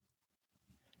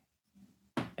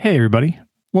Hey, everybody.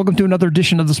 Welcome to another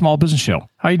edition of the Small Business Show.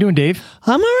 How are you doing, Dave?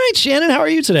 I'm all right, Shannon. How are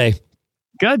you today?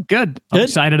 Good. I'm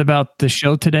excited about the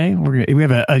show today. We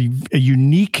have a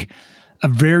unique, a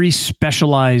very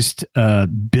specialized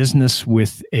business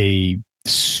with a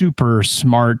super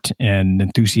smart and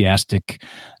enthusiastic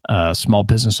small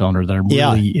business owner that I'm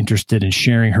really interested in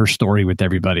sharing her story with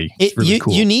everybody. It's really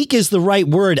cool. Unique is the right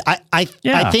word. I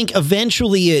think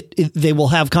eventually they will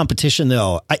have competition,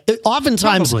 though.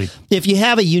 Oftentimes, if you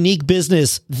have a unique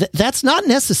business, that's not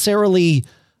necessarily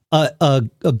a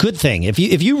good thing. If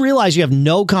you realize you have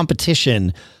no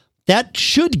competition, that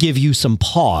should give you some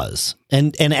pause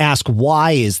and ask,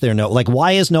 why is there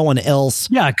why is no one else?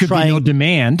 Yeah, it could be no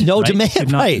demand. No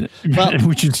demand, right. Well,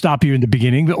 which would stop you in the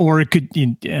beginning, or it could,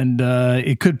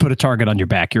 it could put a target on your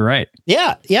back. You're right.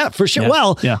 Yeah, for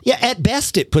sure. At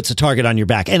best, it puts a target on your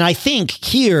back. And I think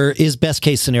here is best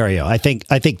case scenario. I think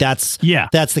that's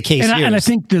the case here. And I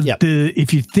think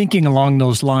if you're thinking along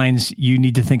those lines, you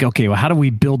need to think, okay, well, how do we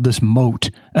build this moat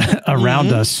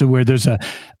around us so where there's a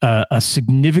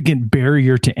significant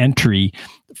barrier to entry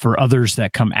for others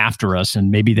that come after us, and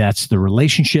maybe that's the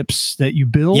relationships that you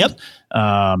build. Yep.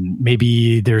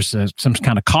 Maybe there's some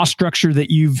kind of cost structure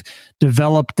that you've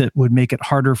developed that would make it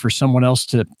harder for someone else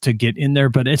to get in there.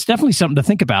 But it's definitely something to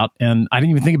think about, and I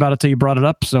didn't even think about it till you brought it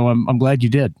up. So I'm glad you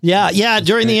did. Yeah.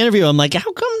 During the interview, I'm like,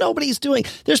 how come nobody's doing?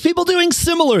 There's people doing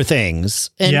similar things,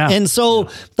 and so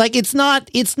it's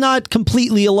not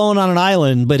completely alone on an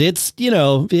island, but it's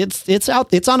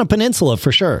on a peninsula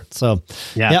for sure. So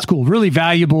it's cool. Really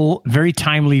valuable, very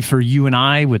timely for you and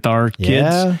I with our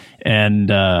kids, and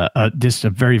just a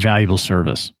very valuable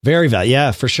service. Very valuable.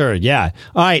 Yeah, for sure. Yeah.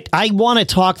 All right. I want to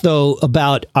talk, though,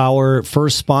 about our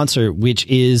first sponsor, which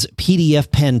is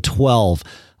PDF Pen 12.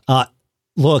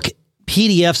 Look,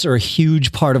 PDFs are a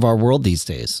huge part of our world these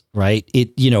days, right?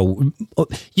 You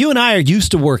and I are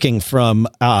used to working from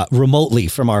remotely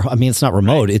from our. I mean, it's not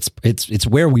remote. Right. It's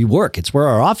where we work. It's where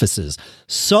our office is.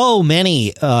 So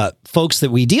many folks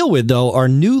that we deal with, though, are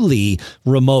newly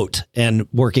remote and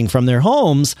working from their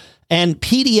homes. And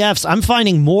PDFs, I'm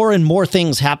finding more and more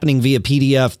things happening via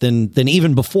PDF than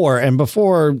even before. And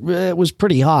before it was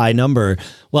pretty high number.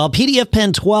 Well, PDF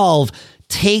Pen 12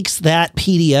 takes that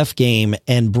PDF game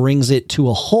and brings it to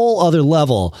a whole other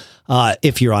level.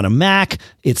 If you're on a Mac,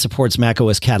 it supports Mac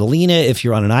OS Catalina. If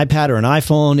you're on an iPad or an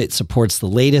iPhone, it supports the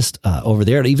latest over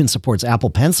there. It even supports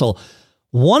Apple Pencil.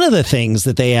 One of the things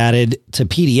that they added to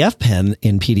PDF Pen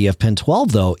in PDF Pen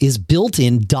 12, though, is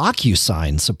built-in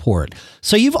DocuSign support.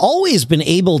 So you've always been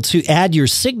able to add your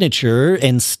signature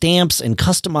and stamps and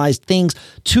customized things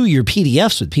to your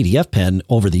PDFs with PDF Pen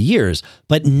over the years.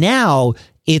 But now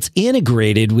it's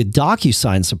integrated with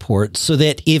DocuSign support so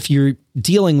that if you're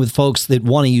dealing with folks that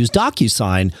want to use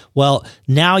DocuSign, well,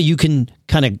 now you can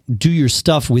kind of do your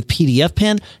stuff with PDF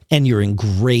Pen and you're in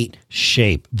great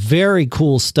shape. Very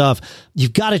cool stuff.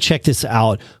 You've got to check this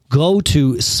out. Go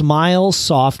to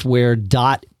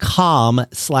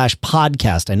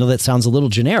smilesoftware.com/podcast. I know that sounds a little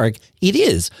generic. It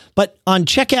is. But on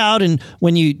checkout and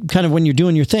when you're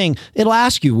doing your thing, it'll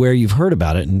ask you where you've heard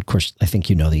about it. And of course, I think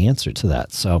you know the answer to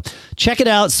that. So check it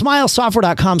out.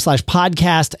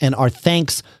 Smilesoftware.com/podcast. And our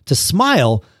thanks to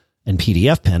Smile and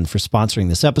PDF Pen for sponsoring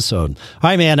this episode. All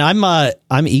right, man.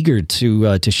 I'm eager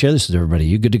to share this with everybody.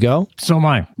 You good to go? So am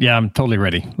I. Yeah, I'm totally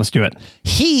ready. Let's do it.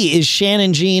 He is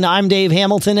Shannon Jean. I'm Dave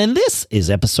Hamilton, and this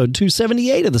is episode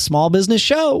 278 of the Small Business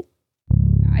Show.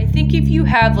 I think if you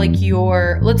have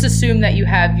let's assume that you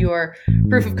have your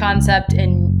proof of concept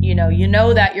and you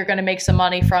know that you're going to make some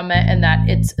money from it and that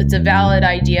it's a valid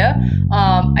idea.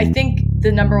 I think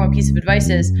the number one piece of advice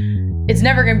is it's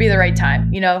never going to be the right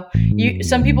time.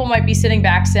 Some people might be sitting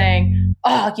back saying,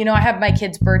 I have my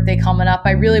kid's birthday coming up.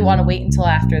 I really want to wait until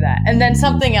after that. And then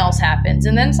something else happens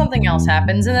and then something else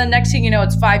happens. And then next thing you know,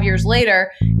 it's 5 years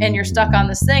later and you're stuck on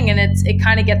this thing and it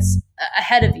kind of gets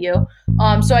ahead of you.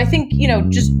 So I think,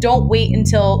 just don't wait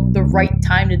until the right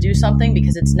time to do something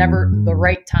because it's never the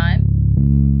right time.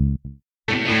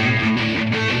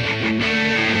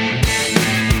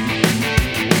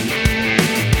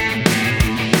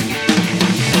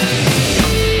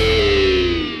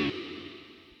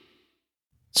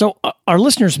 So our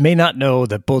listeners may not know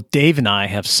that both Dave and I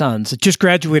have sons that just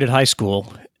graduated high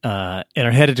school and are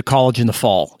headed to college in the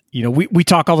fall. we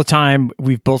talk all the time.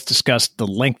 We've both discussed the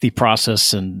lengthy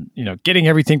process and, getting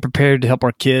everything prepared to help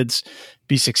our kids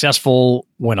be successful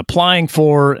when applying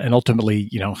for and ultimately,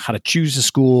 how to choose a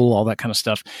school, all that kind of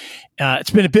stuff.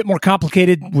 It's been a bit more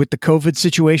complicated with the COVID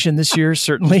situation this year,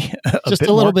 certainly. Just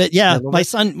a little bit. Yeah. My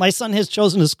son has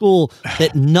chosen a school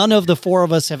that none of the four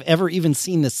of us have ever even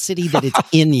seen the city that it's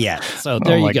in yet. So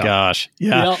there you go. Oh my gosh.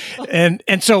 Yeah.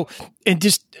 And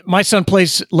just my son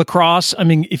plays lacrosse. I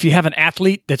mean, if you have an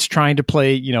athlete that's trying to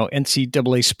play,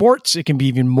 NCAA sports, it can be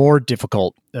even more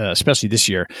difficult, especially this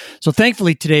year. So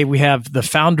thankfully today we have the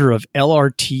founder of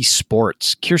LRT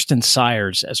Sports, Keirsten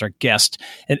as our guest.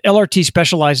 And LRT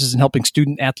specializes in helping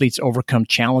student athletes overcome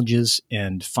challenges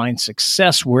and find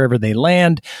success wherever they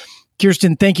land.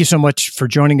 Keirsten, thank you so much for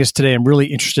joining us today. I'm really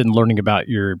interested in learning about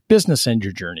your business and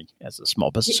your journey as a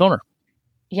small business owner.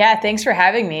 Yeah, thanks for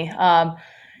having me.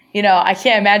 I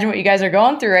can't imagine what you guys are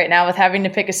going through right now with having to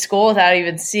pick a school without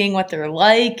even seeing what they're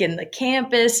like and the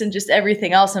campus and just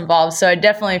everything else involved. So I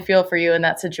definitely feel for you in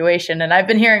that situation. And I've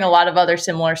been hearing a lot of other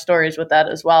similar stories with that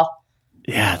as well.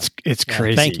 Yeah, it's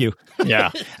crazy. Thank you. Yeah.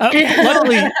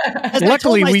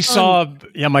 Luckily we saw,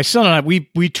 my son and I,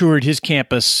 we toured his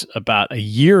campus about a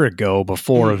year ago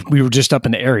before we were just up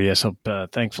in the area. So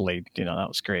thankfully, that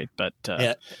was great. But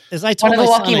as I told one of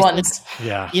the lucky son,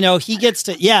 ones. He gets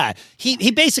to,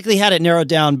 he basically had it narrowed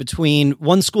down between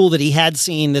one school that he had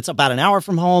seen that's about an hour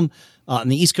from home on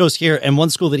the East Coast here, and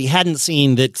one school that he hadn't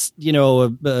seen that's,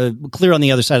 clear on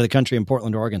the other side of the country in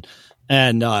Portland, Oregon.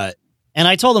 And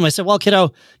I told him, I said, well,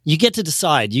 kiddo, you get to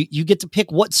decide. You get to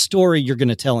pick what story you're going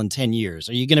to tell in 10 years.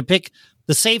 Are you going to pick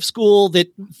the safe school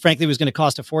that, frankly, was going to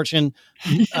cost a fortune?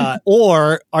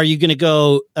 Or are you going to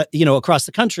go, across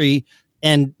the country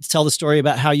and tell the story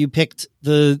about how you picked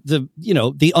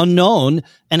the unknown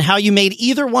and how you made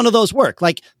either one of those work?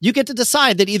 Like, you get to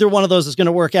decide that either one of those is going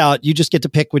to work out. You just get to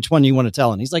pick which one you want to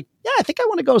tell. And he's like, yeah, I think I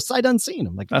want to go sight unseen.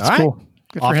 I'm like, that's cool.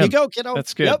 Good off you go, kiddo.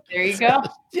 That's good. Yep. There you go.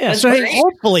 Yeah. So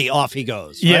hopefully off he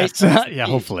goes. Right? Yes.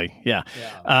 Hopefully.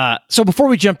 Yeah. So before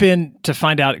we jump in to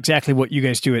find out exactly what you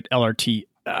guys do at LRT,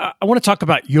 I want to talk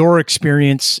about your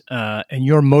experience and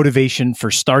your motivation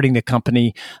for starting the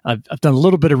company. I've done a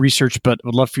little bit of research, but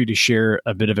would love for you to share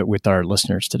a bit of it with our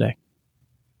listeners today.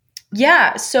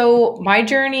 Yeah. So my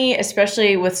journey,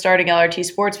 especially with starting LRT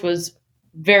Sports, was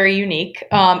very unique.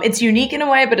 It's unique in a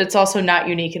way, but it's also not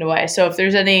unique in a way. So if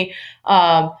there's anyone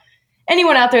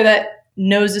out there that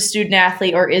knows a student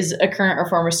athlete or is a current or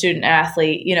former student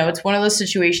athlete, it's one of those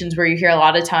situations where you hear a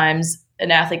lot of times an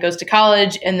athlete goes to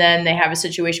college and then they have a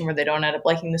situation where they don't end up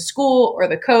liking the school or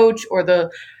the coach, or the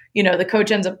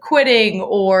coach ends up quitting,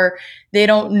 or they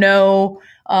don't know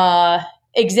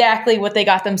exactly what they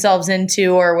got themselves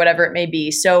into or whatever it may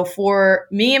be. So for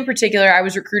me in particular, I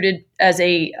was recruited as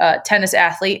a tennis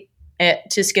athlete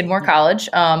to Skidmore College.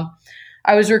 I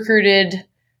was recruited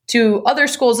to other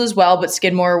schools as well, but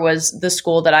Skidmore was the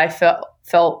school that I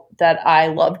felt that I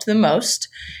loved the most.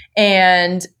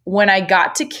 And when I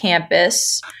got to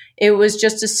campus, it was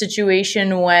just a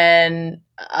situation when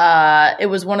it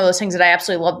was one of those things that I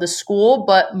absolutely loved the school,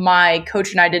 but my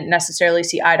coach and I didn't necessarily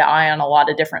see eye to eye on a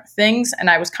lot of different things. And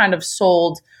I was kind of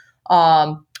sold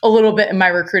a little bit in my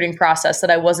recruiting process that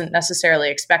I wasn't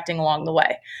necessarily expecting along the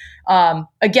way.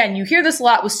 Again, you hear this a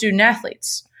lot with student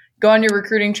athletes. Go on your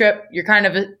recruiting trip. You're kind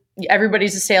of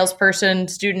everybody's a salesperson,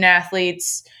 student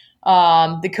athletes,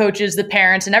 the coaches, the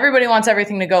parents, and everybody wants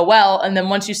everything to go well. And then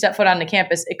once you step foot on the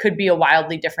campus, it could be a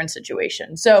wildly different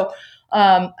situation. So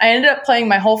I ended up playing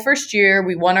my whole first year.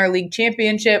 We won our league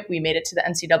championship. We made it to the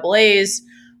NCAAs.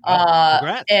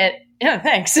 And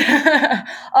thanks.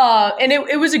 And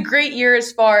it was a great year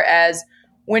as far as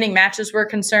winning matches were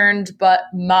concerned, but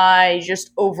my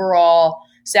just overall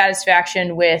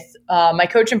satisfaction with my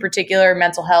coach in particular,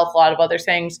 mental health, a lot of other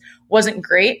things, wasn't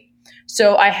great.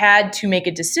 So I had to make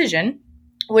a decision,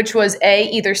 which was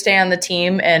either stay on the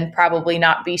team and probably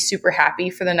not be super happy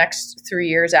for the next 3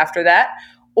 years after that,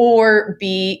 or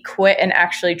B, quit and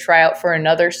actually try out for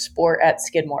another sport at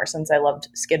Skidmore, since I loved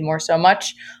Skidmore so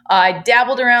much. I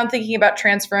dabbled around thinking about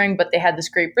transferring, but they had this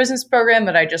great business program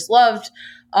that I just loved.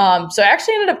 So I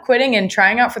actually ended up quitting and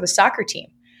trying out for the soccer team.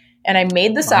 And I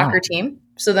made the soccer team.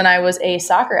 So then I was a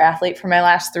soccer athlete for my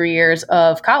last 3 years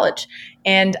of college.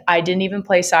 And I didn't even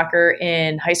play soccer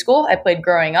in high school. I played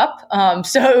growing up.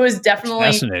 So it was definitely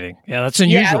fascinating. Yeah, that's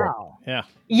unusual. Yeah.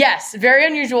 Yes, very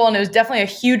unusual. And it was definitely a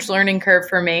huge learning curve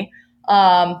for me.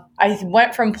 I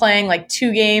went from playing like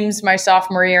 2 games my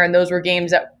sophomore year, and those were games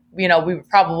that, we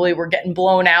probably were getting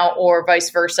blown out or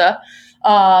vice versa.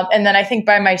 And then I think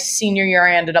by my senior year,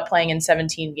 I ended up playing in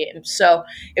 17 games. So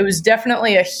it was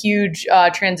definitely a huge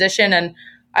transition. And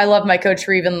I love my coach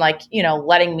for even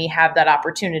letting me have that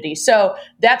opportunity. So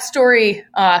that story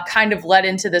kind of led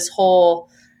into this whole,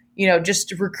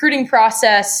 just recruiting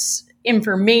process,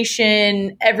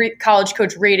 information, every college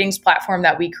coach ratings platform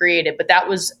that we created. But that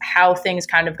was how things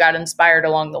kind of got inspired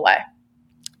along the way.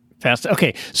 Fast.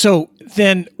 Okay. So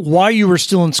then while you were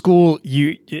still in school,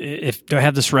 if I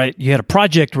have this right, you had a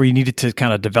project where you needed to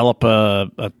kind of develop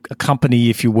a company,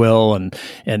 if you will. And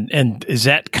is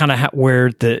that kind of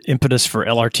where the impetus for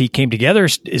LRT came together,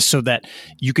 is so that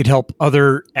you could help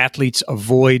other athletes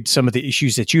avoid some of the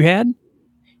issues that you had?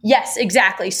 Yes,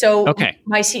 exactly. So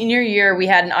my senior year, we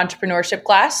had an entrepreneurship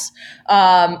class,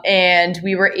 and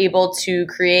we were able to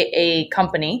create a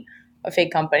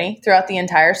fake company throughout the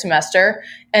entire semester.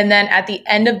 And then at the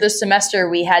end of the semester,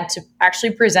 we had to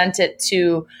actually present it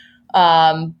to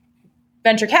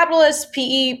venture capitalists,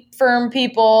 PE firm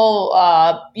people,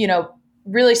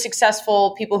 really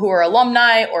successful people who are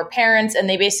alumni or parents. And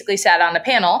they basically sat on a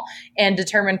panel and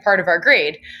determined part of our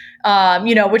grade.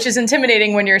 Which is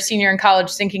intimidating when you're a senior in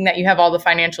college thinking that you have all the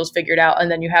financials figured out, and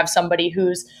then you have somebody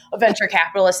who's a venture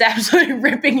capitalist absolutely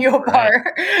ripping you apart.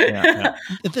 Right. Yeah.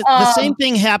 The same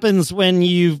thing happens when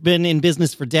you've been in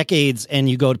business for decades and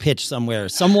you go to pitch somewhere.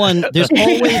 There's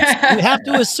always, you have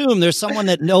to assume there's someone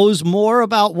that knows more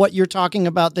about what you're talking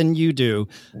about than you do,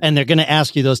 and they're going to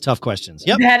ask you those tough questions.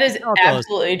 Yep. That is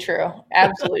absolutely true.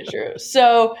 Absolutely true.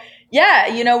 So,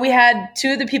 yeah, we had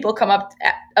two of the people come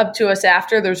up to us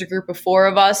after. There was a group of 4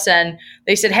 of us, and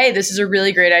they said, "Hey, this is a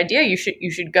really great idea. You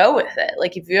should go with it.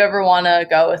 Like, if you ever want to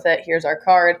go with it, here's our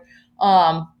card."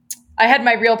 I had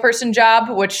my real person job,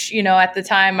 which, at the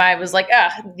time I was like,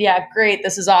 yeah, great.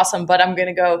 This is awesome. But I'm going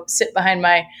to go sit behind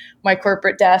my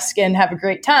corporate desk and have a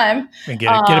great time. And get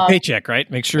a paycheck,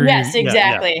 right? Make sure. Yes,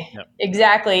 exactly. Yeah.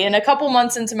 Exactly. And a couple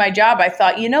months into my job, I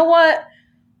thought, you know what?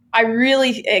 I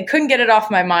couldn't get it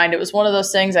off my mind. It was one of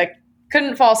those things I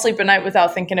couldn't fall asleep at night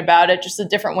without thinking about it, just the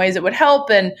different ways it would help.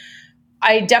 And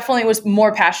I definitely was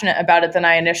more passionate about it than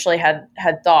I initially had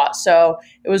thought. So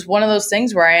it was one of those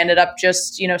things where I ended up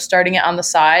just, starting it on the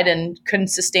side and couldn't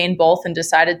sustain both, and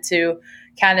decided to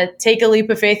kind of take a leap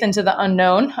of faith into the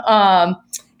unknown,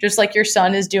 just like your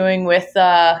son is doing with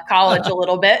college a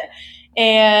little bit.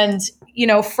 And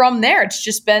from there, it's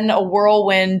just been a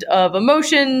whirlwind of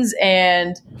emotions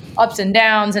and ups and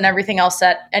downs and everything else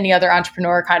that any other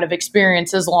entrepreneur kind of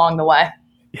experiences along the way.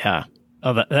 Yeah.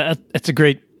 Oh, it's a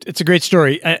great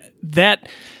story. That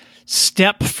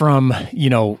step from,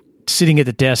 sitting at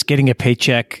the desk, getting a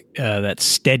paycheck, that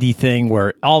steady thing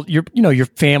where all your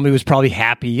family was probably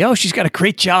happy. Oh, she's got a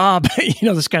great job,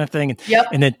 this kind of thing. Yep.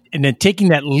 And then taking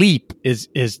that leap is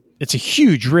it's a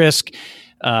huge risk.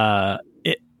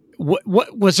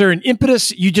 What was there an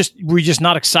impetus? Were you just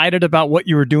not excited about what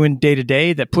you were doing day to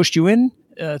day that pushed you in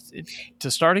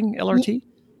to starting LRT?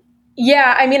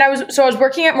 Yeah, I mean, I was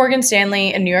working at Morgan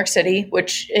Stanley in New York City,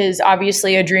 which is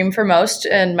obviously a dream for most,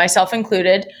 and myself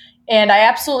included. And I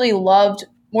absolutely loved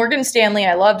Morgan Stanley.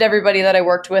 I loved everybody that I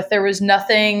worked with. There was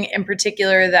nothing in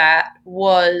particular that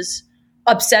was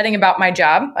upsetting about my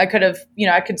job. I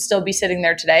could still be sitting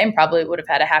there today and probably would have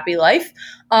had a happy life.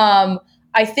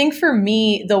 I think for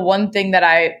me, the one thing that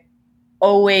I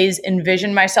always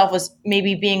envisioned myself was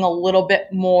maybe being a little bit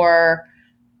more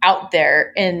out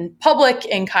there in public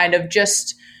and kind of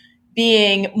just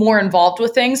being more involved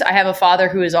with things. I have a father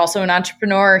who is also an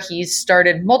entrepreneur. He's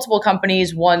started multiple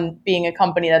companies, one being a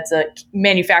company that's a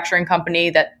manufacturing company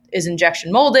that is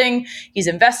injection molding. He's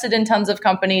invested in tons of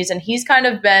companies, and he's kind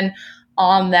of been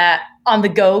on the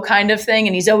go kind of thing.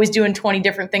 And he's always doing 20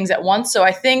 different things at once. So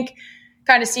I think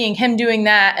kind of seeing him doing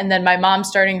that, and then my mom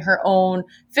starting her own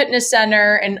fitness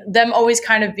center, and them always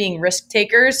kind of being risk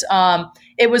takers.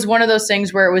 It was one of those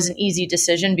things where it was an easy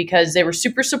decision because they were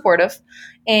super supportive.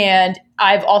 And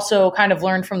I've also kind of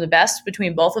learned from the best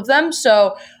between both of them.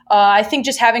 So I think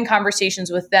just having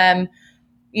conversations with them,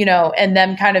 and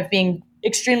them kind of being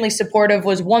extremely supportive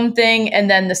was one thing. And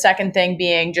then the second thing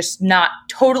being just not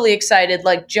totally excited,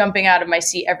 like jumping out of my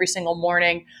seat every single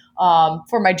morning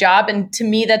for my job. And to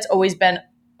me, that's always been,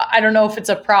 I don't know if it's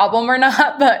a problem or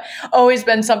not, but always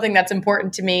been something that's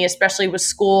important to me, especially with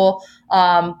school.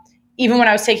 Even when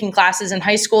I was taking classes in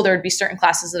high school, there would be certain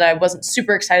classes that I wasn't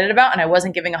super excited about and I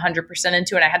wasn't giving 100%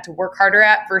 into, and I had to work harder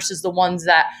at, versus the ones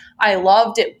that I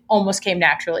loved. It almost came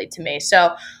naturally to me.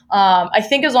 So I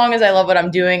think as long as I love what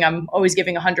I'm doing, I'm always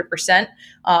giving 100%,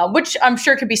 which I'm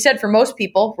sure could be said for most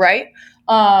people, right?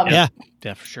 Yeah,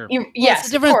 for sure. Yes,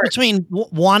 it's the difference between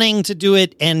wanting to do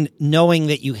it and knowing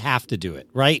that you have to do it,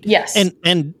 right? Yes.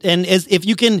 And as if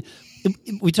you can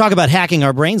we talk about hacking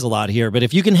our brains a lot here, but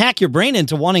if you can hack your brain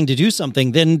into wanting to do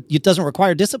something, then it doesn't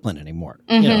require discipline anymore.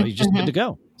 You're just good to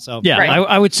go. So yeah, right.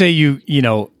 I would say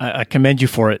I commend you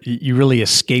for it. You really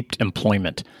escaped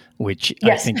employment, which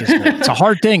yes. I think it's a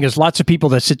hard thing. There's lots of people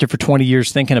that sit there for 20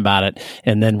 years thinking about it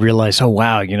and then realize, oh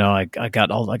wow, I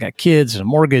got kids and a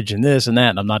mortgage and this and that,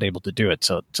 and I'm not able to do it.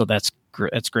 So that's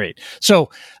great.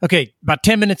 So, okay, about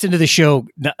 10 minutes into the show,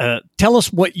 tell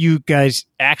us what you guys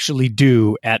actually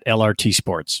do at LRT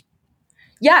Sports.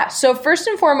 Yeah. So first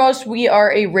and foremost, we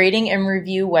are a rating and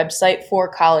review website for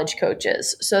college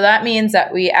coaches. So that means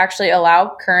that we actually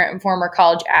allow current and former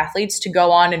college athletes to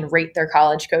go on and rate their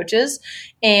college coaches.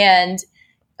 And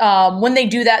when they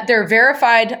do that, they're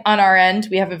verified on our end.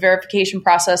 We have a verification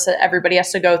process that everybody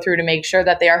has to go through to make sure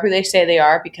that they are who they say they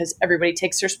are, because everybody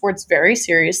takes their sports very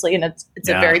seriously, and it's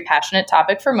a very passionate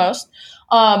topic for most.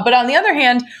 But on the other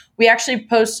hand, we actually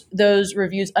post those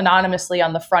reviews anonymously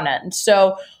on the front end.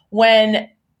 So when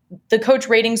the coach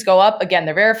ratings go up, again,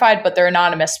 they're verified, but they're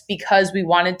anonymous because we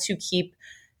wanted to keep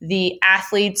the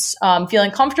athletes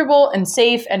feeling comfortable and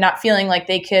safe and not feeling like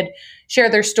they could share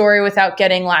their story without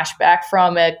getting lashback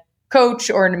from a coach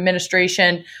or an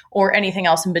administration or anything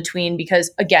else in between.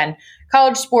 Because again,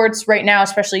 college sports right now,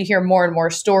 especially, you hear more and more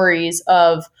stories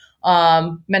of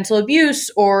mental abuse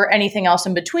or anything else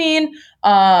in between.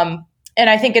 And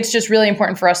I think it's just really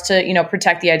important for us to,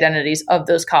 protect the identities of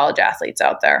those college athletes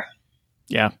out there.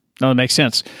 Yeah, no, that makes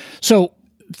sense. So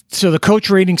the coach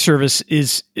rating service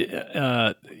is,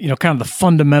 kind of the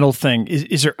fundamental thing.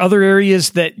 Is there other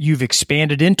areas that you've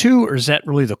expanded into, or is that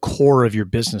really the core of your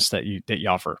business that you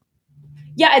offer?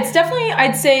 Yeah, it's definitely,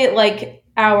 I'd say, like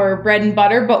our bread and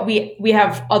butter, but we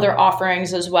have other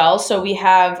offerings as well. So we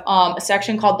have a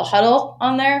section called The Huddle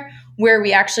on there where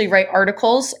we actually write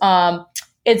articles.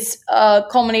 It's a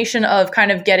culmination of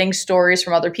kind of getting stories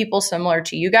from other people similar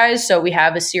to you guys. So we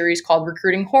have a series called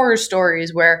Recruiting Horror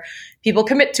Stories where people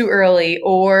commit too early,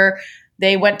 or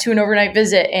they went to an overnight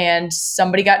visit and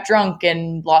somebody got drunk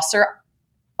and lost their,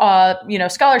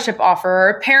 scholarship offer, or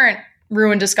a parent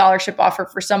ruined a scholarship offer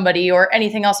for somebody, or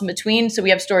anything else in between. So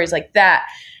we have stories like that.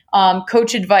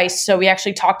 Coach advice. So we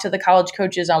actually talk to the college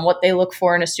coaches on what they look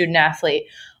for in a student athlete.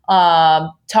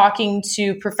 Talking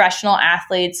to professional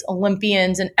athletes,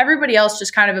 Olympians, and everybody else,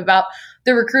 just kind of about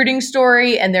the recruiting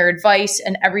story and their advice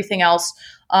and everything else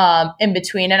in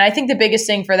between. And I think the biggest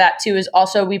thing for that too is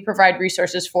also we provide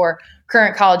resources for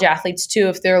current college athletes too,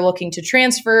 if they're looking to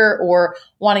transfer or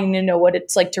wanting to know what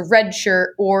it's like to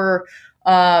redshirt, or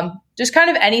just kind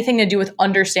of anything to do with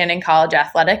understanding college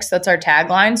athletics. That's our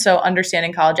tagline. So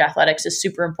understanding college athletics is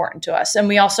super important to us. And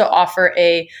we also offer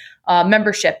a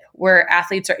membership where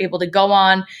athletes are able to go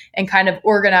on and kind of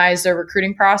organize their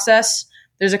recruiting process.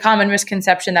 There's a common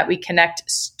misconception that we connect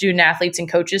student athletes and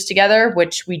coaches together,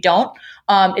 which we don't.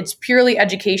 It's purely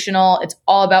educational. It's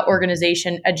all about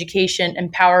organization, education,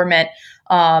 empowerment,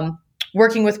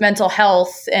 working with mental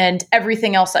health, and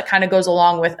everything else that kind of goes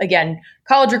along with, again,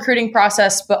 college recruiting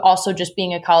process, but also just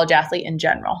being a college athlete in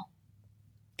general.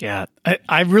 Yeah,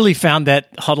 I really found that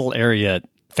huddle area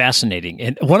fascinating.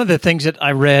 And one of the things that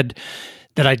I read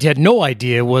that I had no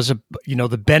idea was,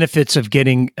 the benefits of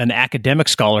getting an academic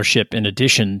scholarship in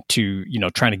addition to,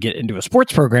 trying to get into a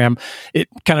sports program. It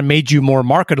kind of made you more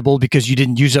marketable because you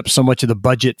didn't use up so much of the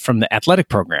budget from the athletic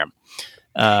program.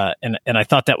 And I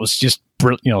thought that was just,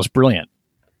 it's brilliant.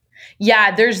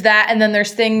 Yeah, there's that. And then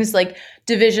there's things like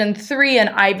Division III and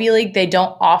Ivy League. They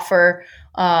don't offer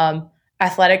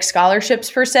athletic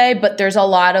scholarships per se, but there's a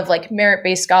lot of like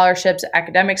merit-based scholarships,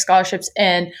 academic scholarships,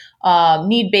 and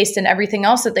need-based and everything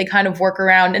else that they kind of work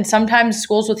around. And sometimes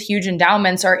schools with huge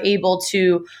endowments are able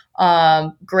to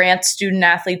grant student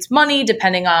athletes money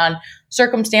depending on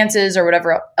circumstances or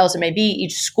whatever else it may be.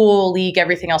 Each school, league,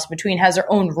 everything else in between has their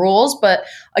own rules. But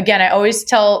again, I always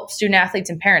tell student athletes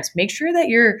and parents, make sure that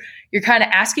you're kind of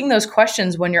asking those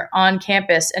questions when you're on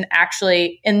campus and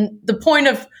actually in the point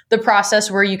of the process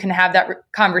where you can have that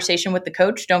conversation with the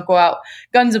coach. Don't go out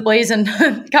guns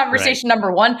ablazing. Conversation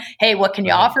number one, hey, what can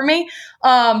you offer me?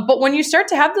 But when you start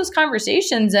to have those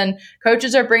conversations and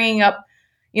coaches are bringing up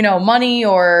money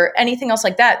or anything else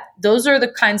like that, those are the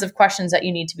kinds of questions that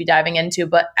you need to be diving into.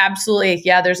 But absolutely,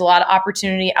 yeah, there's a lot of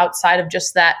opportunity outside of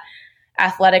just that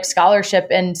athletic scholarship.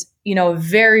 And, a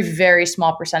very, very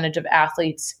small percentage of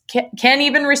athletes can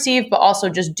even receive, but also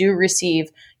just do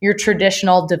receive your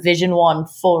traditional Division I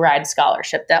full ride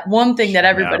scholarship. That one thing that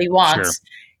everybody wants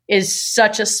is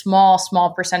such a small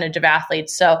percentage of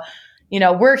athletes. So,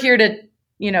 we're here to,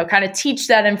 kind of teach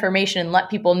that information and let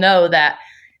people know that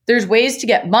there's ways to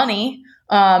get money.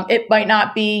 It might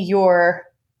not be your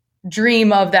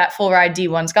dream of that full ride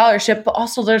D1 scholarship, but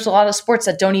also there's a lot of sports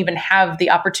that don't even have the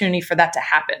opportunity for that to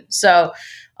happen. So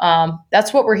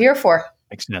that's what we're here for.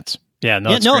 Makes sense. Yeah,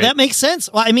 that makes sense.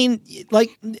 Well, I mean,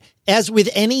 like as with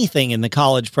anything in the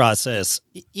college process,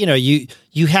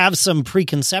 you have some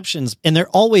preconceptions and they're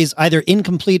always either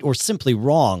incomplete or simply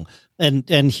wrong.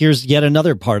 And here's yet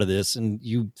another part of this, and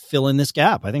you fill in this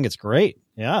gap. I think it's great.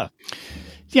 Yeah.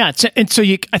 Yeah. And so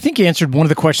I think you answered one of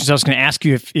the questions I was going to ask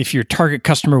you if your target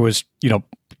customer was,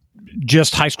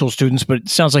 just high school students, but it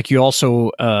sounds like you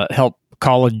also help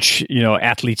college,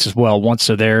 athletes as well once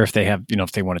they're there, if they have,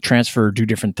 if they want to transfer or do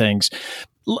different things.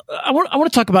 I want to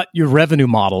talk about your revenue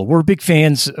model. We're big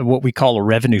fans of what we call a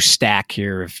revenue stack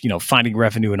here of, finding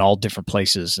revenue in all different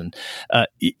places. And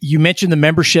you mentioned the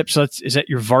membership. So is that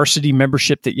your varsity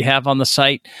membership that you have on the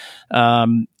site?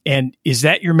 And is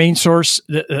that your main source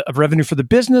of revenue for the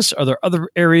business? Are there other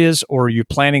areas, or are you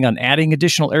planning on adding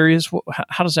additional areas?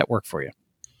 How does that work for you?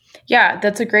 Yeah,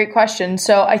 that's a great question.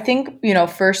 So I think,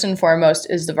 first and foremost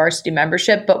is the varsity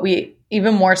membership, but we,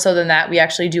 even more so than that, we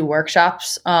actually do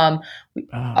workshops.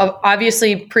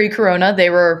 Obviously pre-corona, they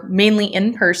were mainly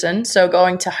in person. So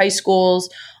going to high schools,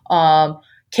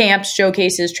 camps,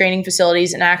 showcases, training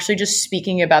facilities, and actually just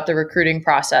speaking about the recruiting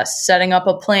process, setting up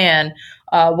a plan,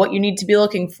 what you need to be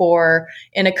looking for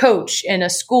in a coach, in a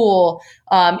school,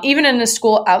 even in a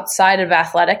school outside of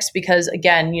athletics, because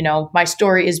again, my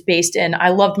story is based in, I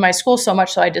loved my school so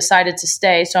much, so I decided to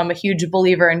stay. So I'm a huge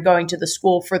believer in going to the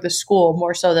school for the school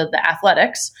more so than the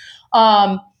athletics.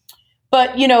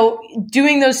 But,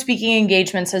 doing those speaking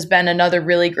engagements has been another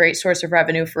really great source of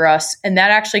revenue for us. And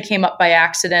that actually came up by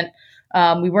accident.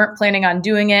 We weren't planning on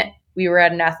doing it. We were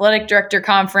at an athletic director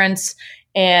conference,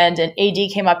 and an AD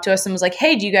came up to us and was like,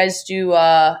 "Hey, do you guys do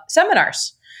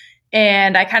seminars?"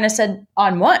 And I kind of said,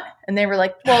 "On what?" And they were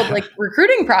like, "Well, like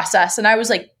recruiting process." And I was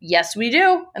like, "Yes, we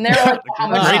do." And they were like, well, "How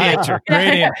much?" Great answer.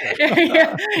 Great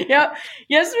answer. Yeah.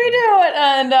 Yes, we do.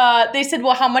 And they said,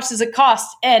 "Well, how much does it cost?"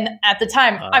 And at the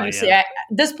time, obviously, at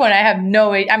this point,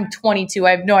 I'm 22.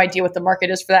 I have no idea what the market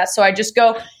is for that. So I just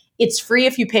go, it's free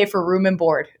if you pay for room and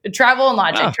board, travel and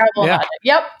lodging, lodging.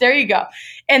 Yep. There you go.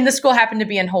 And the school happened to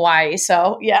be in Hawaii.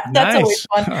 So yeah, that's always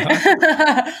fun.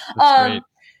 That's great.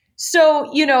 So,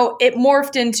 it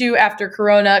morphed into, after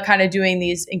Corona, kind of doing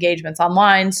these engagements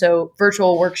online. So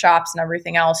virtual workshops and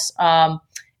everything else. And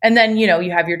then,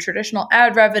 you have your traditional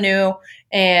ad revenue,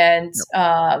 and,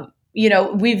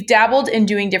 we've dabbled in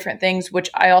doing different things, which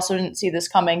I also didn't see this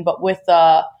coming, but with,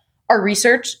 our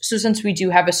research. So since we do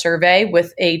have a survey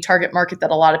with a target market that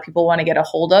a lot of people want to get a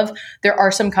hold of, there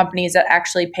are some companies that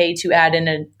actually pay to add in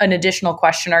an additional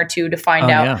question or two to find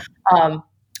out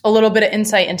a little bit of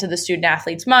insight into the student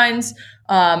athletes' minds.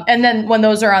 And then when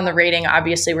those are on the rating,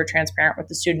 obviously we're transparent with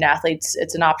the student athletes.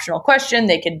 It's an optional question.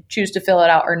 They can choose to fill it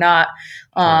out or not.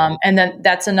 And then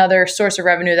that's another source of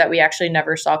revenue that we actually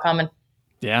never saw coming.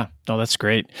 Yeah. No, that's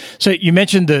great. So you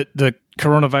mentioned the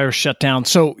coronavirus shutdown.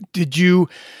 So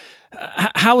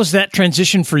how was that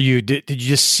transition for you? Did you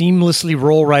just seamlessly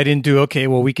roll right into, okay,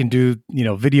 well, we can do,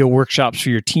 video workshops for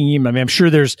your team? I mean, I'm sure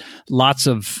there's lots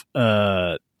of,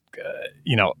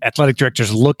 athletic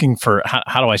directors looking for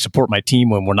how do I support my team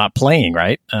when we're not playing,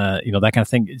 right? That kind of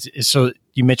thing. So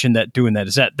you mentioned doing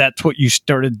that. That's what you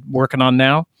started working on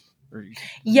now?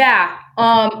 Yeah.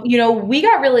 We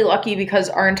got really lucky because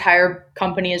our entire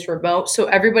company is remote. So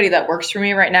everybody that works for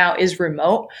me right now is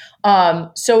remote.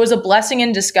 So it was a blessing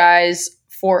in disguise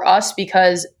for us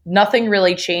because nothing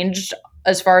really changed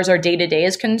as far as our day-to-day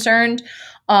is concerned.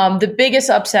 The biggest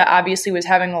upset obviously was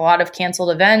having a lot of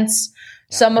canceled events.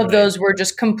 Some of those were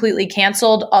just completely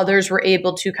canceled. Others were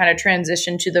able to kind of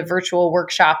transition to the virtual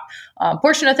workshop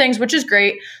portion of things, which is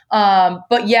great.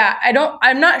 But yeah,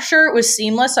 I'm not sure it was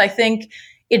seamless. I think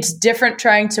it's different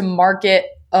trying to market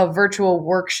a virtual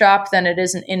workshop than it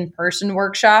is an in-person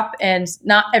workshop. And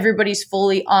not everybody's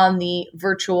fully on the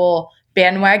virtual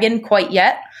bandwagon quite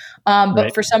yet.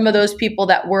 But for some of those people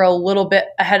that were a little bit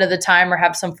ahead of the time or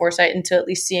have some foresight into at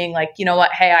least seeing like, you know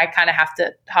what, hey, I kind of have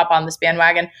to hop on this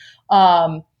bandwagon.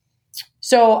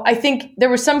 So I think there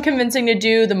was some convincing to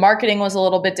do. The marketing was a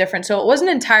little bit different. So it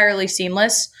wasn't entirely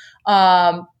seamless.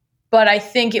 But I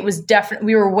think it was definitely,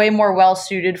 we were way more well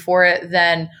suited for it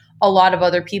than a lot of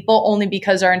other people, only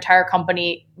because our entire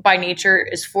company by nature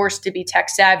is forced to be tech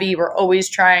savvy. We're always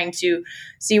trying to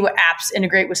see what apps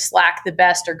integrate with Slack the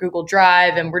best or Google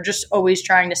Drive. And we're just always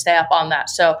trying to stay up on that.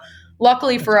 So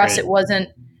luckily for us, it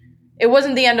wasn't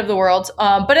the end of the world.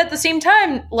 But at the same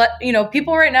time,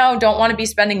 people right now don't want to be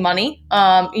spending money.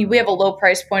 We have a low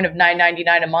price point of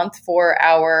 $9.99 a month for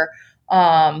our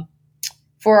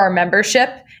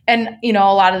membership. And, a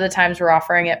lot of the times we're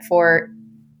offering it for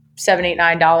 $7,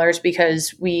 $8, $9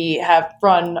 because we have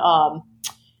run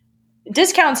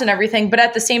discounts and everything. But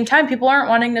at the same time, people aren't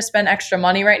wanting to spend extra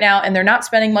money right now, and they're not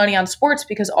spending money on sports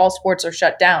because all sports are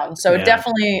shut down. So it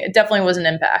definitely was an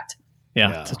impact.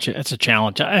 Yeah. It's a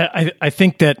challenge. I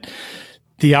think that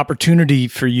the opportunity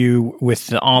for you with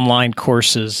the online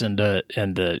courses and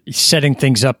the setting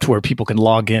things up to where people can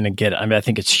log in and get, I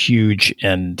think it's huge,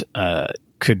 and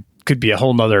could be a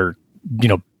whole nother,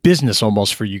 business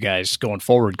almost for you guys going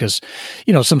forward. Because,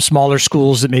 some smaller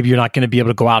schools that maybe you're not going to be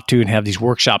able to go out to and have these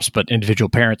workshops, but individual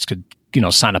parents could,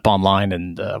 sign up online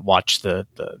and watch the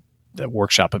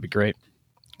workshop. Would be great.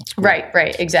 Cool.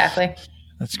 Right. Exactly.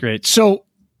 That's great. So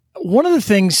one of the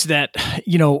things that,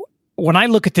 when I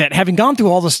look at that, having gone through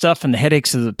all the stuff and the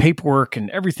headaches of the paperwork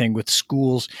and everything with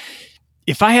schools,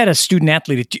 if I had a student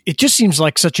athlete, it just seems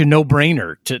like such a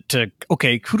no-brainer to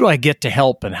okay, who do I get to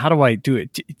help and how do I do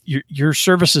it? Your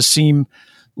services seem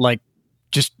like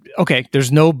just, okay,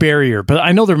 there's no barrier, but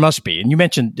I know there must be. And you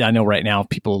mentioned, I know right now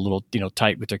people are a little,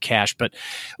 tight with their cash, but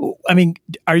I mean,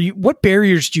 what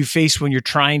barriers do you face when you're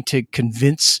trying to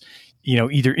convince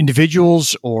either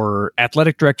individuals or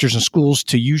athletic directors in schools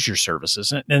to use your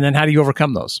services? And then how do you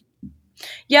overcome those?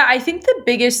 Yeah, I think the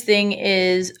biggest thing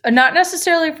is not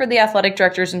necessarily for the athletic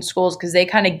directors in schools, because they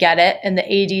kind of get it, and the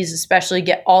ADs especially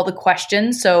get all the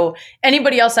questions. So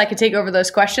anybody else that could take over those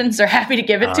questions, they're happy to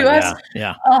give it to us.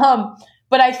 Yeah.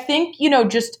 But I think,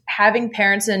 just having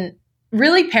parents, and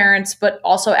really parents, but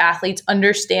also athletes,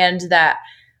 understand that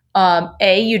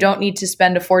you don't need to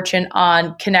spend a fortune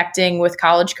on connecting with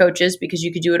college coaches, because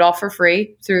you could do it all for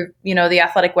free through, the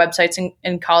athletic websites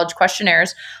and college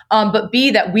questionnaires. But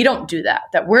B, that we don't do that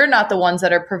we're not the ones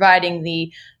that are providing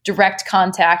the direct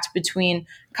contact between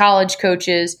college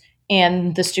coaches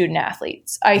and the student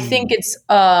athletes. I think it's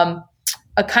a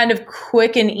kind of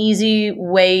quick and easy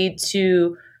way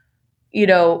to,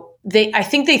 I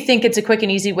think they think it's a quick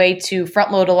and easy way to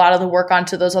front load a lot of the work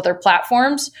onto those other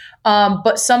platforms.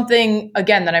 But something,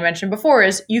 again, that I mentioned before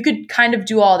is you could kind of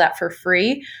do all that for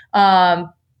free.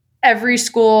 Every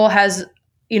school has,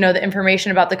 the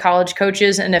information about the college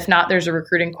coaches. And if not, there's a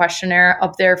recruiting questionnaire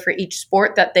up there for each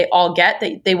sport that they all get.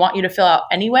 They want you to fill out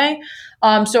anyway.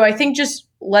 So I think just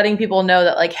letting people know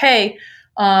that, like, hey,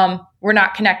 we're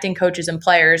not connecting coaches and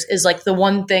players is like the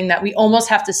one thing that we almost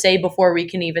have to say before we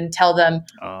can even tell them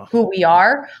who we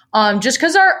are. Just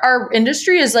because our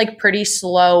industry is like pretty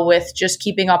slow with just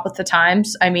keeping up with the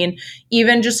times. I mean,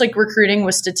 even just like recruiting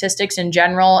with statistics in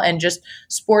general and just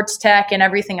sports tech and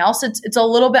everything else, it's a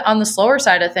little bit on the slower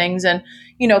side of things. And,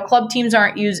 club teams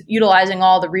aren't utilizing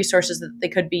all the resources that they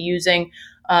could be using,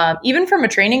 even from a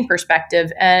training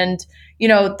perspective. And,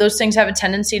 those things have a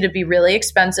tendency to be really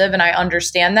expensive, and I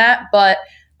understand that, but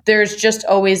there's just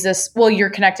always this, well, you're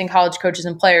connecting college coaches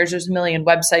and players. There's a million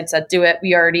websites that do it.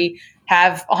 We already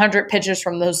have 100 pitches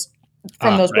from those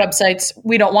websites.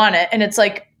 We don't want it. And it's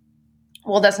like,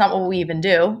 well, that's not what we even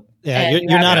do. Yeah,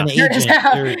 you're not an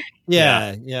agent.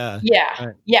 Yeah.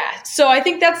 Yeah. So I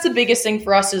think that's the biggest thing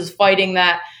for us, is fighting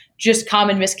that just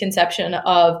common misconception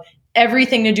of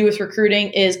everything to do with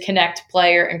recruiting is connect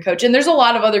player and coach. And there's a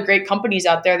lot of other great companies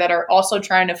out there that are also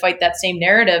trying to fight that same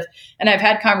narrative. And I've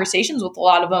had conversations with a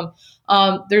lot of them.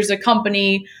 There's a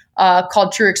company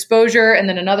called True Exposure, and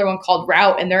then another one called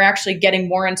Route. And they're actually getting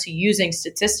more into using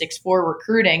statistics for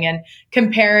recruiting and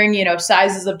comparing,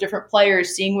 sizes of different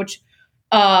players, seeing which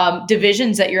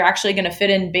divisions that you're actually going to fit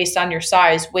in based on your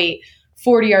size, weight,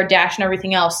 40-yard dash, and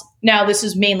everything else. Now, this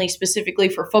is mainly specifically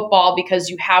for football, because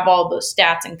you have all those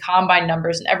stats and combine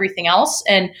numbers and everything else.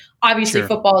 And obviously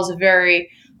football is a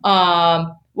very,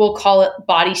 we'll call it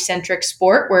body-centric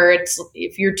sport, where it's,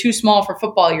 if you're too small for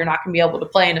football, you're not going to be able to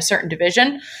play in a certain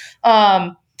division.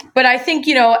 But I think,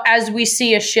 as we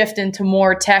see a shift into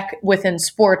more tech within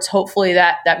sports, hopefully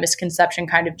that misconception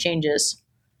kind of changes.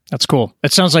 That's cool.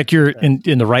 It sounds like you're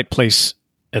in the right place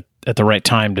at the right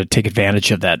time to take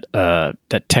advantage of that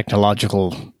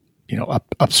technological,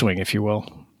 upswing, if you will.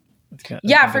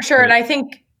 Yeah, for sure. Great.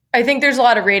 And I think there's a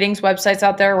lot of ratings websites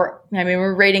out there where,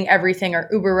 we're rating everything, or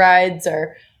Uber rides,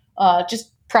 or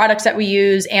just products that we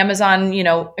use. Amazon,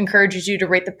 encourages you to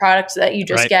rate the products that you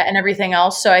just get and everything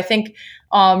else. So I think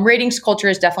ratings culture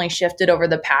has definitely shifted over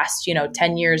the past,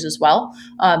 10 years as well.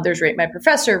 There's rate my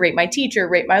professor, rate my teacher,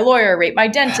 rate my lawyer, rate my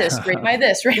dentist, rate my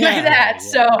this, rate my that. Yeah.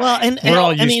 So, well, and we're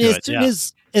all used to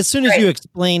it. As soon as you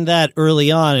explained that early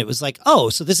on, it was like, oh,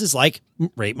 so this is like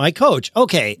rate my coach.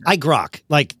 Okay, I grok,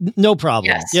 like no problem.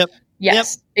 Yes. Yep.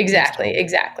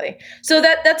 Exactly. So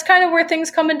that's kind of where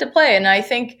things come into play. And I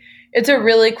think it's a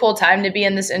really cool time to be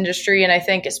in this industry. And I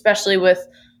think especially with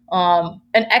an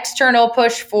external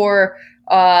push for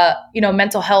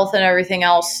mental health and everything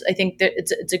else, I think that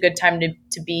it's a good time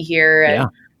to be here.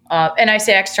 And I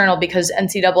say external because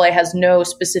NCAA has no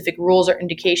specific rules or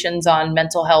indications on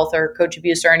mental health or coach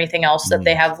abuse or anything else that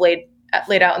they have laid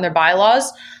out in their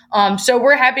bylaws. So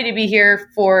we're happy to be here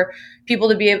for people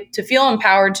to be able to feel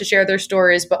empowered to share their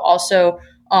stories, but also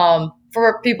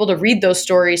for people to read those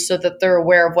stories so that they're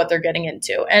aware of what they're getting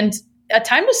into. And a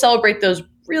time to celebrate those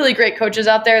really great coaches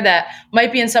out there that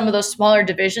might be in some of those smaller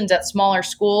divisions at smaller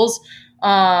schools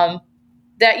that,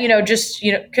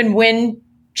 can win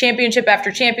championship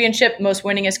after championship, most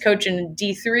winningest coach in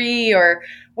D3 or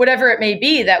whatever it may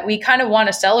be, that we kind of want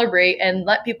to celebrate and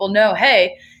let people know,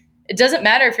 hey, it doesn't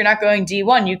matter if you're not going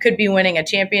D1, you could be winning a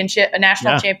championship, a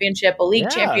national championship, a league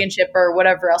championship, or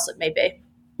whatever else it may be.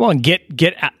 Well, and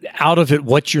get out of it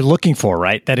what you're looking for,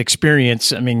 right? That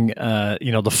experience. I mean,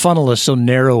 the funnel is so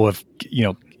narrow of,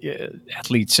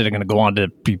 athletes that are going to go on to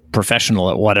be professional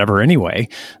at whatever anyway.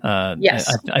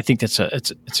 Yes. I think it's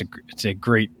a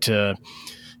great,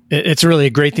 it's really a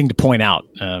great thing to point out.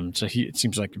 So it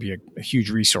seems like it'd be a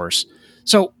huge resource.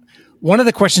 So one of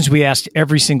the questions we ask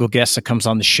every single guest that comes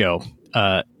on the show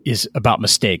is about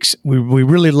mistakes. We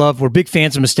really we're big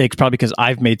fans of mistakes, probably because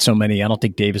I've made so many. I don't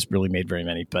think Dave has really made very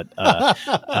many, but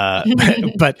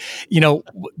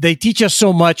they teach us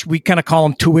so much. We kind of call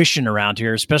them tuition around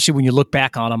here, especially when you look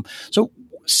back on them. So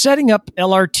setting up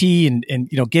LRT and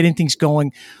getting things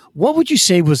going, what would you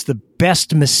say was the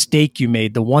best mistake you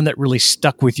made, the one that really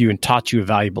stuck with you and taught you a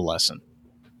valuable lesson?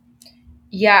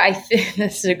 Yeah, I think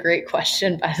this is a great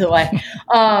question, by the way.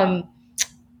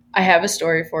 I have a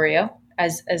story for you,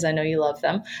 as I know you love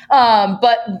them.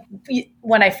 But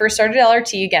when I first started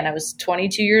LRT, again, I was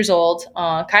 22 years old,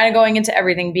 kind of going into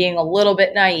everything, being a little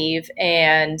bit naive,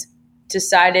 and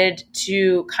decided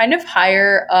to kind of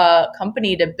hire a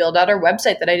company to build out our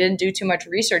website that I didn't do too much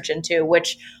research into,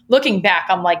 which looking back,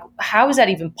 I'm like, how is that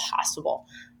even possible?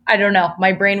 I don't know.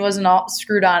 My brain wasn't all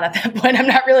screwed on at that point. I'm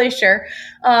not really sure.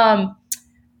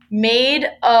 Made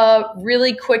a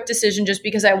really quick decision just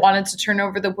because I wanted to turn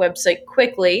over the website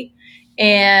quickly.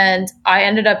 And I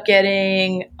ended up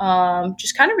getting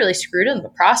just kind of really screwed in the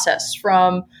process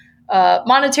from a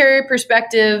monetary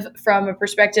perspective, from a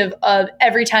perspective of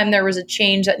every time there was a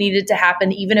change that needed to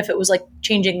happen, even if it was like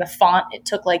changing the font, it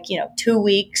took 2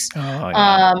 weeks.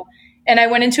 And I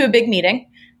went into a big meeting,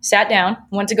 sat down,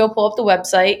 went to go pull up the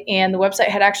website, and the website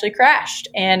had actually crashed.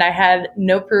 And I had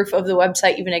no proof of the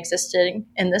website even existing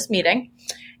in this meeting.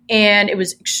 And it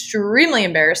was extremely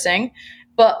embarrassing.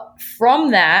 But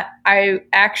from that, I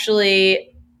actually,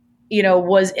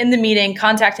 was in the meeting,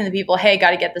 contacting the people, hey,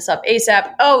 got to get this up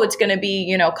ASAP. Oh, it's going to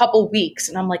be, a couple weeks.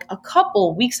 And I'm like, a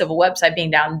couple weeks of a website being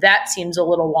down, that seems a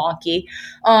little wonky.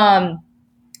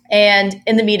 And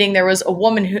in the meeting, there was a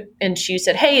woman and she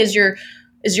said, hey, is your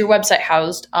website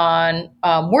housed on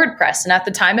WordPress? And at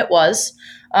the time it was.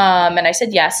 And I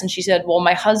said yes. And she said, well,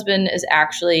 my husband is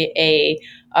actually a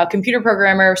computer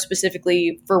programmer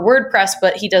specifically for WordPress,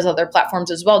 but he does other platforms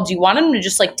as well. Do you want him to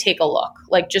just take a look,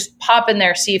 just pop in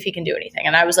there, see if he can do anything?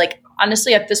 And I was like,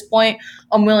 honestly, at this point,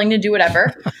 I'm willing to do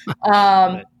whatever.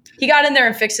 He got in there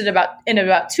and fixed it in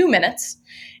about 2 minutes.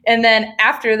 And then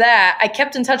after that, I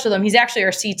kept in touch with him. He's actually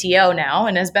our CTO now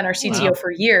and has been our CTO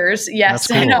for years. Yes,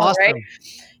 cool. I know, Awesome. right?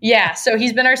 Yeah, so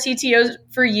he's been our CTO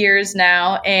for years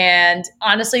now. And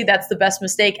honestly, that's the best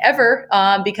mistake ever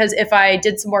because if I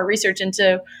did some more research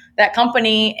into that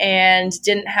company and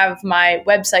didn't have my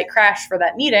website crash for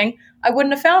that meeting, I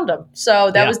wouldn't have found him. So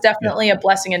that was definitely a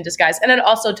blessing in disguise. And it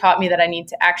also taught me that I need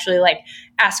to actually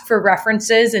ask for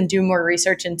references and do more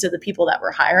research into the people that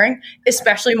we're hiring,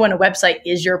 especially when a website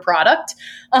is your product.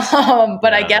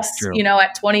 But I guess,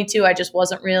 at 22, I just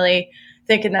wasn't really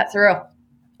thinking that through.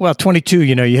 Well, 22,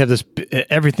 you have this,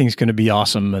 everything's going to be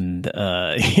awesome and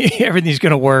everything's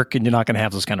going to work and you're not going to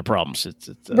have those kind of problems.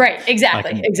 It's right.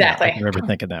 Exactly. Exactly. I remember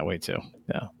thinking that way too.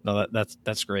 Yeah. No,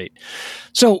 that's great.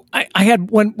 So I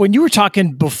had, when you were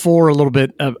talking before a little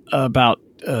bit about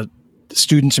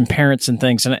students and parents and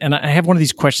things, and I have one of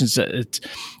these questions.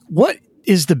 What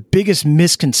is the biggest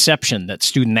misconception that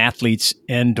student athletes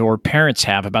and or parents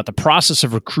have about the process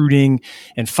of recruiting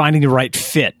and finding the right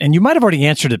fit? And you might have already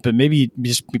answered it, but maybe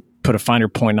just put a finer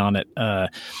point on it.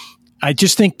 I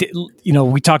just think that,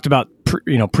 we talked about,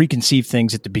 preconceived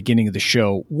things at the beginning of the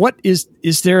show. What is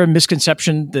there a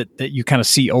misconception that you kind of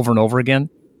see over and over again?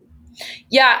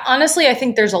 Yeah, honestly, I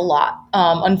think there's a lot,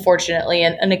 unfortunately.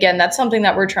 And again, that's something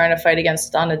that we're trying to fight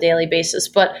against on a daily basis.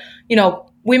 But,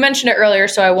 we mentioned it earlier,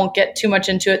 so I won't get too much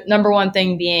into it. Number one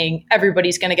thing being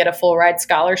everybody's going to get a full ride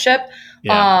scholarship.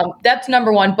 Yeah. That's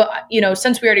number one. But,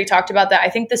 since we already talked about that, I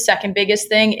think the second biggest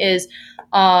thing is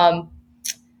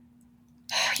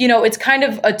it's kind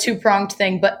of a two-pronged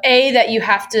thing, but A, that you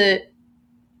have to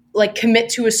like commit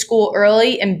to a school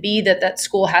early, and B, that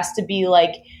school has to be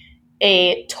like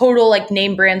a total like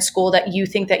name brand school that you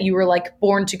think that you were like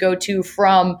born to go to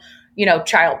from,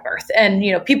 childbirth. And,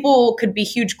 people could be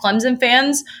huge Clemson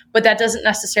fans, but that doesn't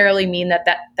necessarily mean that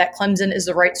Clemson is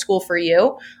the right school for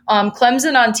you.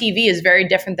 Clemson on TV is very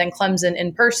different than Clemson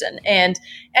in person. And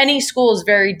any school is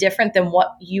very different than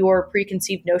what your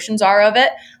preconceived notions are of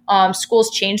it.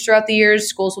 Schools change throughout the years.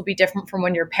 Schools will be different from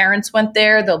when your parents went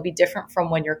there. They'll be different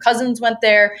from when your cousins went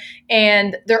there.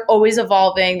 And they're always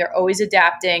evolving. They're always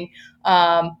adapting.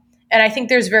 And I think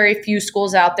there's very few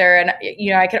schools out there, and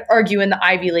I could argue in the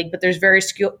Ivy League, but there's very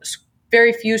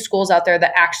few schools out there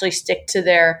that actually stick to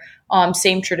their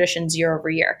same traditions year over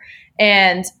year.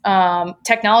 And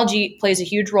technology plays a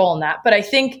huge role in that. But I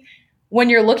think when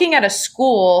you're looking at a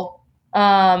school,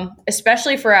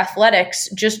 especially for athletics,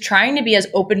 just trying to be as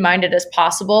open-minded as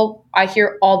possible. I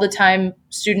hear all the time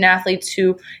student athletes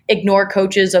who ignore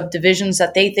coaches of divisions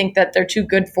that they think that they're too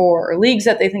good for, or leagues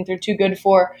that they think they're too good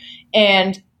for.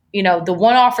 And the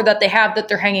one offer that they have that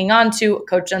they're hanging on to, a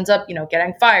coach ends up,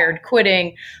 getting fired,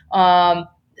 quitting,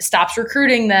 stops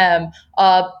recruiting them.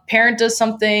 Parent does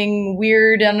something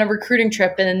weird on a recruiting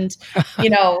trip, and,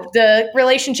 the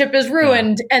relationship is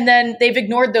ruined. Yeah. And then they've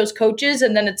ignored those coaches.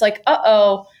 And then it's like,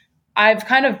 I've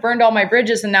kind of burned all my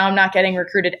bridges, and now I'm not getting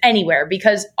recruited anywhere.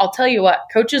 Because I'll tell you what,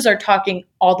 coaches are talking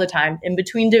all the time in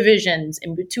between divisions,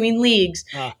 in between leagues.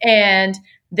 And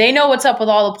they know what's up with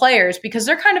all the players because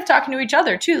they're kind of talking to each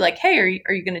other too. Like, hey,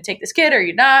 are you going to take this kid? Or are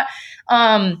you not?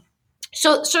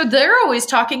 So they're always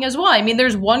talking as well. I mean,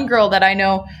 there's one girl that I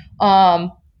know,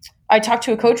 I talked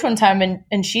to a coach one time,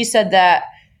 and she said that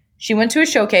she went to a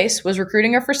showcase, was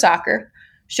recruiting her for soccer,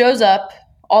 shows up,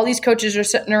 all these coaches are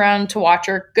sitting around to watch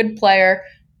her, good player.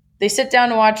 They sit down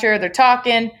to watch her, they're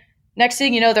talking. Next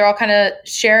thing you know, they're all kind of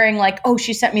sharing like, oh,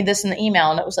 she sent me this in the email.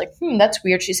 And it was like, that's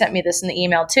weird. She sent me this in the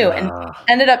email too. And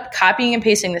ended up copying and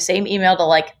pasting the same email to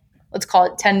like, let's call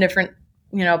it 10 different,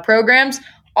 programs.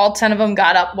 All 10 of them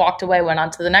got up, walked away, went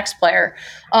on to the next player.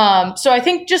 So I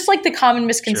think just like the common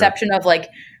misconception of like,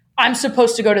 I'm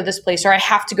supposed to go to this place or I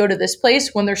have to go to this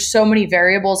place when there's so many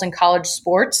variables in college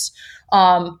sports.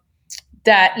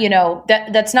 That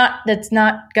that's not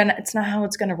how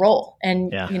it's gonna roll,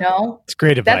 and it's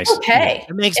great advice. That's okay. Yeah.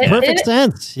 It makes perfect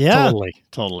sense. Yeah,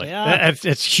 totally. Yeah.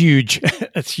 It's huge.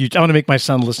 It's huge. I want to make my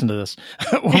son listen to this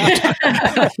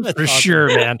for sure,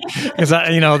 man. Because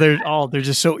they're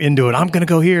just so into it. I'm gonna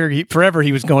go here. Forever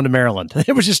he was going to Maryland.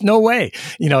 There was just no way,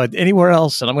 anywhere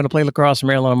else. And I'm gonna play lacrosse in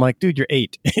Maryland. I'm like, dude, you're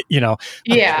 8. Yeah.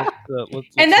 Let's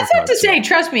and that's not to say.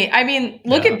 Trust me. I mean,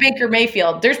 look at Baker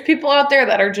Mayfield. There's people out there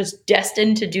that are just destined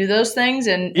to do those things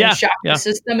and shock the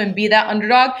system and be that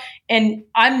underdog. And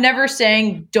I'm never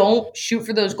saying don't shoot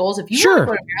for those goals. If you want to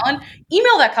go to Maryland,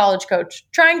 email that college coach,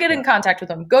 try and get in contact with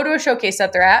them, go to a showcase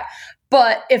that they're at.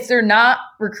 But if they're not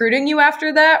recruiting you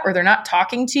after that, or they're not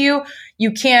talking to you,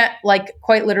 you can't like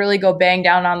quite literally go bang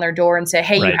down on their door and say,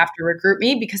 hey, you have to recruit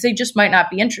me, because they just might not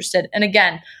be interested. And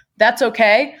again, that's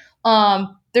okay.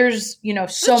 There's,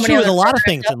 so many other a lot of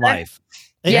things in life.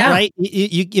 Yeah. Right.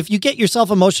 If you get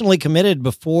yourself emotionally committed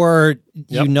before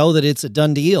you know that it's a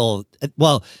done deal,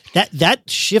 well, that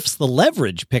shifts the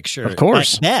leverage picture. Of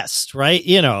course. At best, right?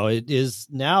 It is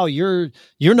now you're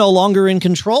no longer in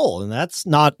control, and that's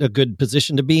not a good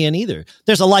position to be in either.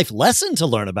 There's a life lesson to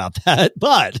learn about that,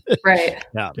 but right.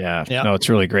 Yeah. No, it's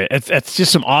really great. It's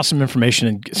just some awesome information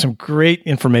and some great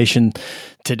information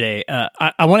today.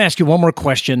 I want to ask you one more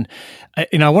question.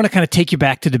 I want to kind of take you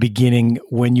back to the beginning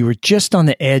when you were just on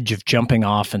the edge of jumping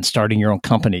off and starting your own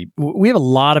company. We have a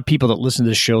lot of people that listen to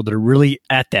this show that are really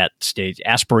at that stage,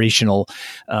 aspirational.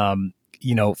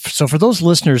 So for those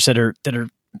listeners that are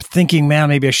thinking, man,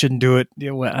 maybe I shouldn't do it.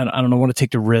 I don't know, want to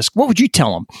take the risk. What would you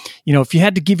tell them? If you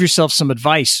had to give yourself some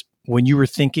advice when you were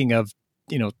thinking of,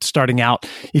 starting out,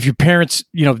 if your parents,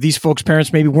 these folks'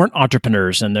 parents maybe weren't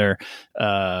entrepreneurs and they're,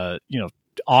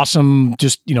 awesome,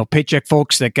 just, paycheck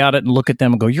folks that got it and look at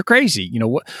them and go, you're crazy.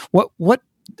 What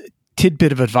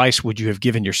tidbit of advice would you have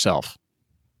given yourself?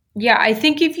 Yeah, I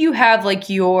think if you have like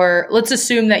let's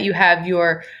assume that you have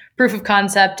your proof of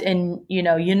concept and,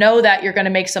 that you're going to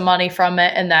make some money from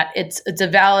it and that it's a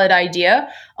valid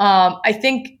idea. I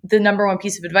think the number one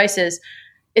piece of advice is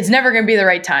it's never going to be the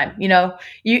right time.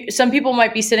 Some people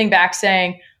might be sitting back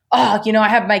saying, oh, I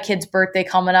have my kid's birthday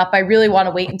coming up. I really want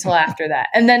to wait until after that.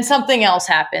 And then something else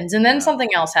happens, and then something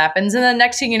else happens. And then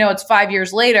next thing you know, it's 5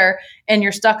 years later and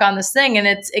you're stuck on this thing, and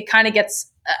it kind of gets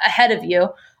ahead of you.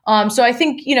 So I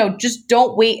think, just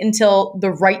don't wait until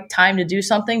the right time to do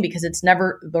something, because it's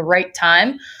never the right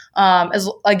time.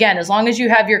 As long as you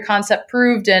have your concept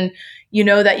proved and you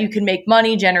know that you can make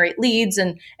money, generate leads,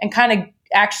 and kind of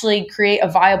actually create a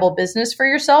viable business for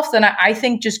yourself, then I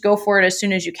think just go for it as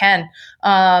soon as you can.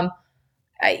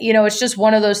 It's just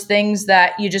one of those things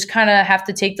that you just kind of have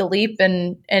to take the leap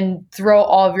and throw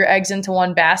all of your eggs into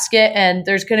one basket. And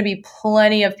there's going to be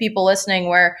plenty of people listening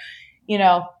where,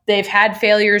 they've had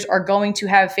failures, are going to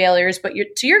have failures. But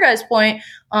to your guys' point,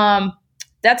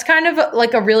 that's kind of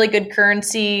like a really good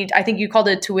currency. I think you called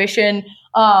it tuition,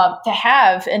 to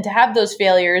have those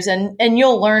failures, and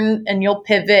you'll learn and you'll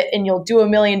pivot and you'll do a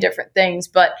million different things,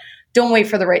 but don't wait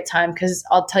for the right time, because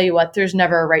I'll tell you what, there's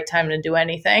never a right time to do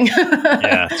anything.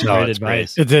 Yeah, it's great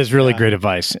advice. It is really great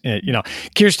advice.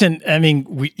 Keirsten, I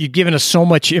mean, you've given us so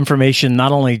much information,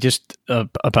 not only just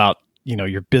about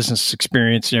your business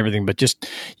experience and everything, but just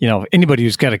anybody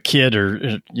who's got a kid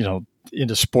or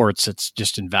into sports, it's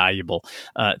just invaluable.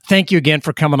 Thank you again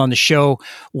for coming on the show.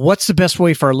 What's the best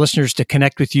way for our listeners to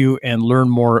connect with you and learn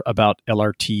more about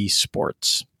LRT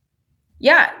Sports?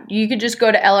 Yeah, you could just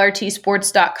go to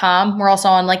lrtsports.com. We're also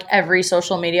on like every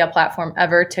social media platform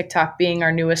ever, TikTok being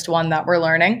our newest one that we're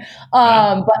learning.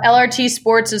 But LRT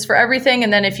Sports is for everything.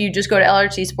 And then if you just go to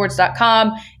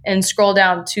lrtsports.com and scroll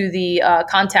down to the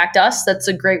contact us, that's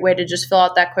a great way to just fill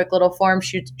out that quick little form,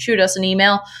 shoot us an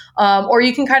email. Or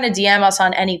you can kind of DM us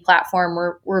on any platform.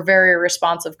 We're very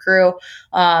responsive crew.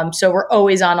 So we're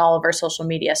always on all of our social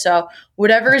media. So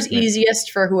whatever is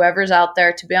easiest for whoever's out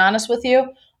there, to be honest with you.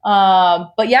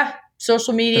 But yeah,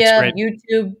 social media,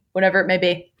 YouTube, whatever it may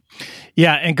be.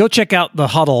 Yeah. And go check out the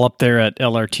huddle up there at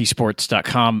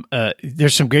lrtsports.com.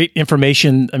 There's some great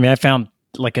information. I mean, I found,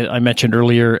 like I mentioned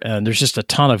earlier, there's just a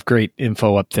ton of great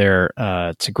info up there.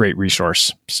 It's a great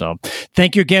resource. So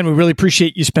thank you again. We really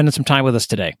appreciate you spending some time with us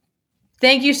today.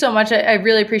 Thank you so much. I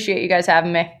really appreciate you guys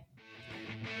having me.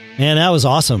 Man, that was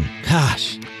awesome.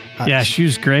 Gosh. Yeah, she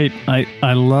was great.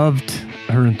 I loved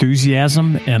her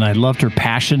enthusiasm and I loved her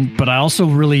passion, but I also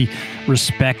really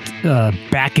respect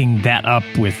backing that up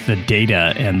with the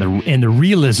data and the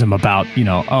realism about,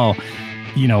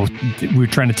 we're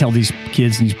trying to tell these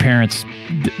kids and these parents,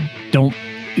 don't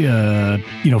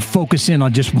focus in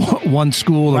on just one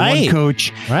school or one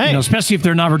coach, especially if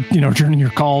they're not, returning your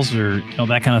calls or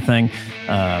that kind of thing.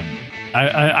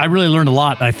 I really learned a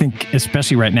lot. I think,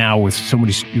 especially right now with so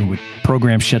many with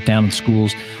programs shut down in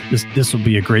schools, this will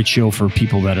be a great show for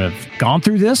people that have gone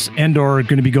through this and or are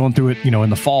going to be going through it, in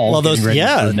the fall. Well, for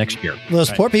the next year. Those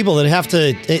poor people that have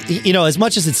to, as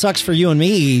much as it sucks for you and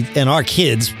me and our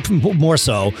kids, more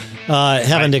so,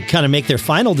 having to kind of make their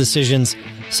final decisions.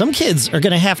 Some kids are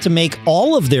going to have to make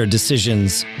all of their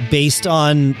decisions based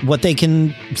on what they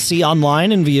can see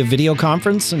online and via video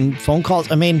conference and phone calls.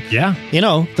 I mean,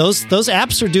 those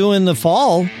apps are due in the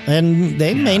fall, and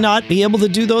they may not be able to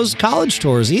do those college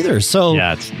tours either. So,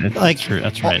 it's true.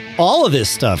 That's right. All of this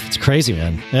stuff, it's crazy,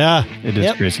 man. Yeah, it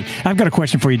is crazy. I've got a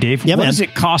question for you, Dave. What does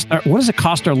it cost? What does it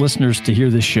cost our listeners to hear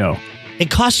this show? It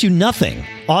costs you nothing.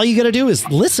 All you got to do is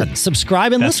listen,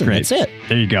 subscribe, and listen. Great. That's it.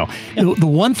 There you go. The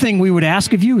one thing we would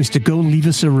ask of you is to go leave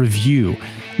us a review.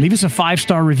 Leave us a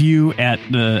 5-star review at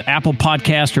the Apple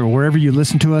Podcast or wherever you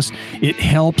listen to us. It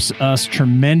helps us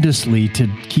tremendously to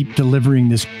keep delivering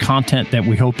this content that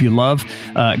we hope you love.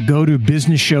 Go to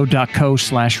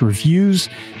businessshow.co/reviews,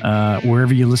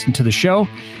 wherever you listen to the show.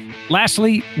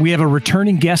 Lastly, we have a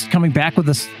returning guest coming back with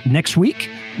us next week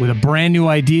with a brand new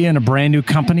idea and a brand new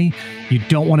company. You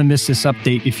don't want to miss this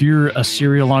update. If you're a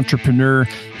serial entrepreneur,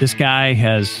 this guy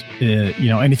has,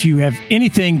 and if you have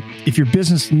anything, if your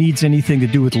business needs anything to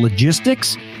do with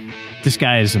logistics, this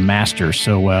guy is a master.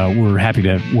 So we're happy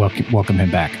to welcome him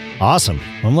back. Awesome.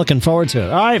 I'm looking forward to it.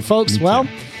 All right, folks. Well,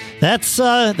 that's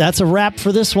a wrap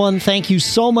for this one. Thank you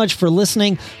so much for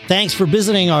listening. Thanks for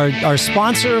visiting our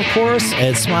sponsor, of course,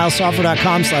 at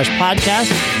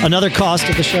smilesoftware.com/podcast. Another cost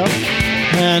of the show.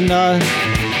 And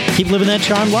keep living that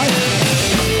charmed life.